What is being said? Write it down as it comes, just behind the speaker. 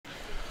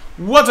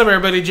What's up,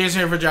 everybody? Jason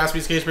here for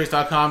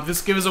JaspysCaseBreaks.com.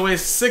 This gives away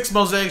 6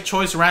 Mosaic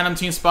Choice random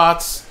team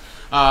spots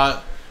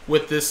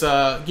with this,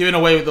 giving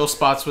away those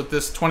spots with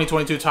this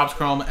 2022 Topps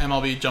Chrome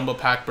MLB Jumbo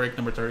Pack break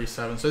number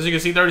 37. So as you can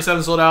see,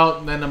 37 sold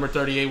out, then number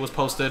 38 was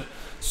posted.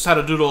 Just had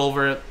to doodle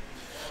over it.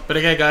 But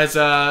again, guys,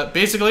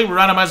 basically, we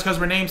randomize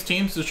customer names,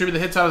 teams, distribute the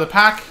hits out of the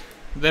pack.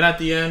 Then at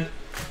the end,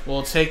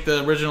 we'll take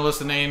the original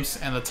list of names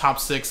and the top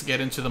 6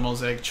 get into the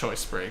Mosaic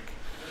Choice break.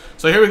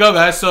 So here we go,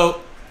 guys.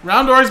 So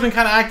round order's been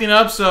kind of acting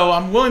up, so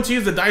I'm willing to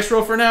use the dice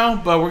roll for now,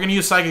 but we're going to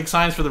use Psychic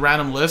Signs for the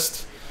random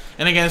list.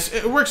 And again,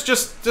 it works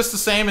just the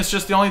same. It's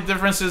just the only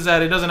difference is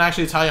that it doesn't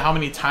actually tell you how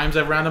many times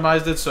I've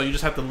randomized it, so you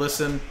just have to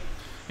listen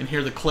and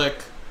hear the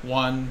click.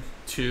 1,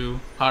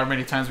 2, however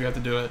many times we have to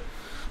do it.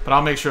 But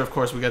I'll make sure, of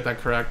course, we get that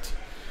correct.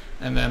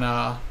 And then,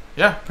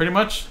 yeah, pretty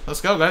much.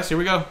 Let's go, guys. Here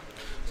we go.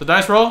 So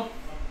dice roll.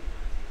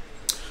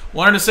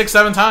 1 to 6,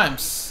 7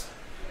 times.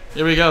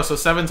 Here we go. So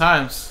 7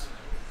 times.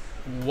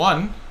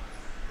 1.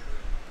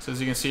 So as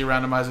you can see,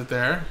 randomize it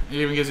there. It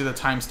even gives you the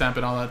timestamp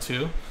and all that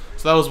too.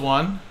 So that was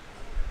 1.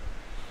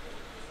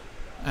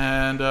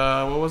 And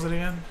what was it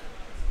again?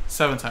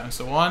 7 times.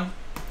 So 1,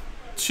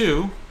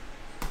 2,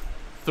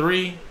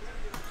 3,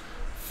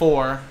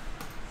 4,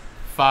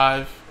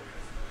 5,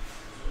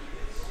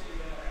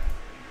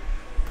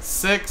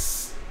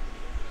 6,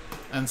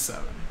 and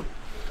 7.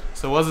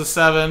 So it was a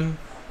 7.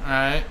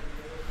 Alright.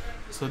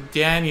 So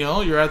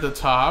Daniel, you're at the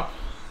top.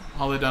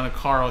 All the way down to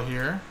Carl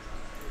here.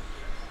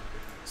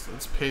 So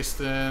let's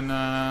paste in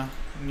a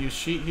new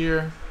sheet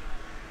here.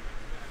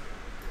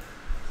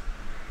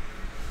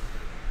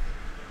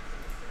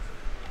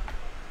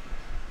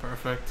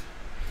 Perfect.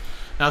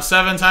 Now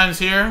 7 times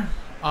here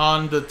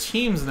on the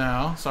teams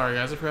now. Sorry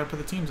guys, I forgot to put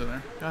the teams in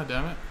there. God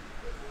damn it.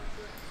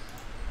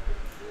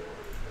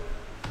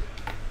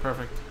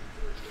 Perfect.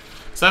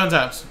 7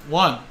 times.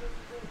 1,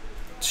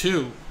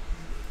 2,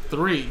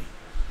 3,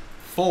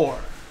 4,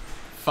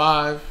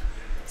 5,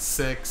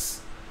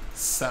 6,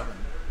 7.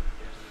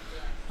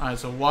 Alright,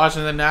 so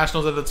Washington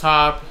Nationals at the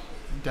top,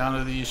 down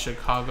to the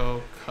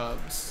Chicago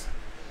Cubs.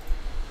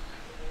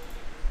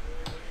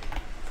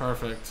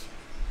 Perfect.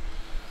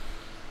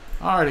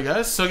 Alrighty,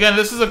 guys. So again,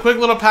 this is a quick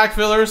little pack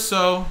filler,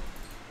 so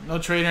no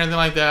trade or anything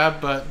like that,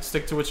 but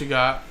stick to what you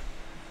got.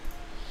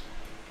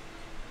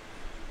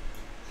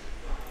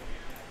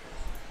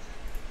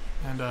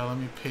 And let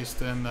me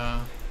paste in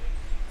the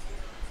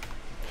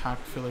pack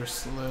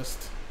fillers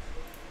list.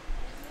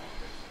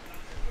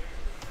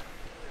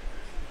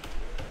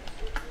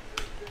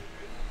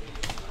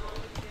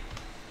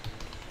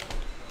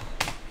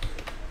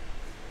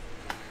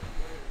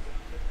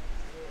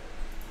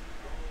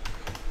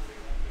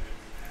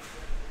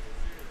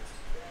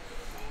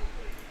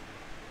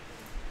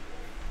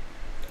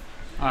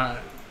 Alright,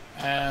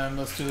 and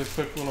let's do the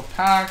quick little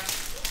pack.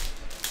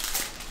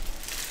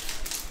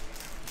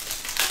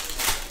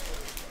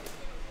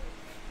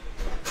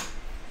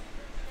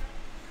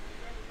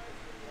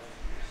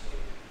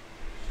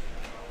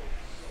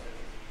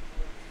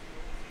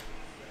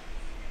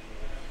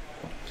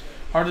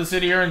 Heart of the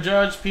City, Aaron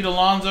Judge, Pete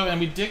Alonso, and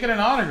we did get an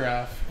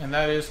autograph, and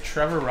that is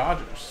Trevor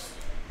Rogers.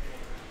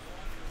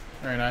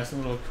 Very nice, a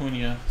little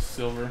Acuna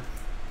silver.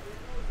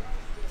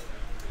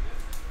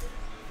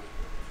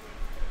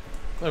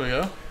 There we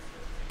go. So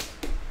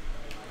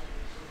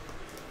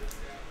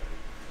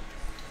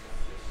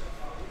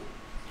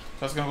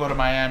that's going to go to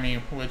Miami,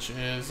 which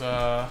is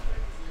Carl.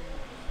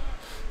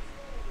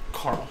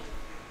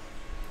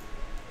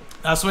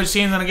 Now switch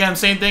teams, and again,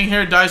 same thing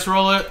here. Dice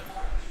roll it.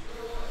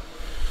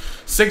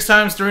 6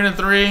 times, 3 and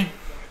 3.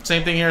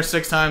 Same thing here,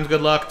 6 times.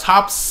 Good luck.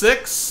 Top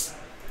 6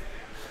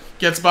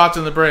 get spots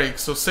in the break.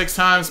 So 6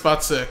 times,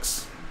 spot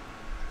 6.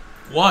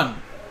 1,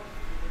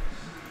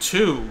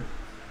 2,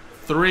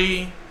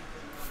 3,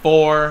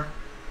 4,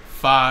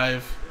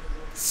 5,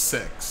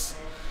 6.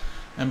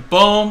 And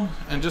boom.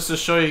 And just to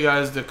show you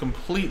guys the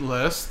complete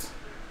list.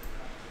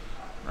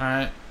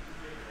 Alright.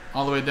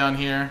 All the way down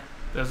here.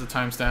 There's the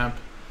timestamp.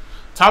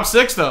 Top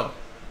 6 though.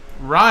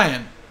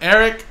 Ryan,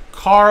 Eric,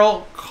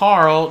 Carl,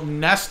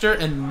 Nestor,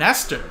 and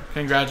Nestor.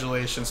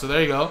 Congratulations. So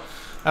there you go.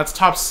 That's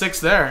top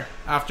 6 there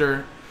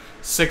after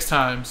 6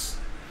 times.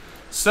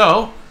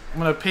 So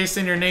I'm going to paste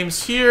in your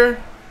names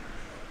here.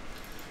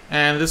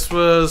 And this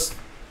was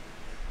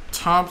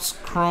Topps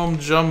Chrome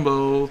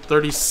Jumbo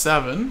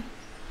 37.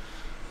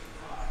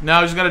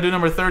 Now we just got to do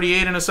number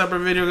 38 in a separate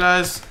video,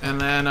 guys.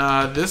 And then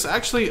this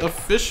actually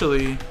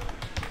officially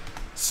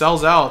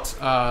sells out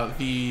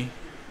the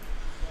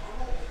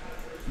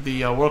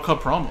World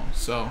Cup promo.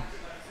 So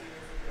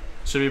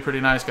should be pretty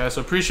nice, guys.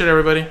 So appreciate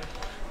everybody.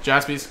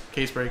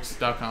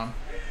 JaspysCaseBreaks.com.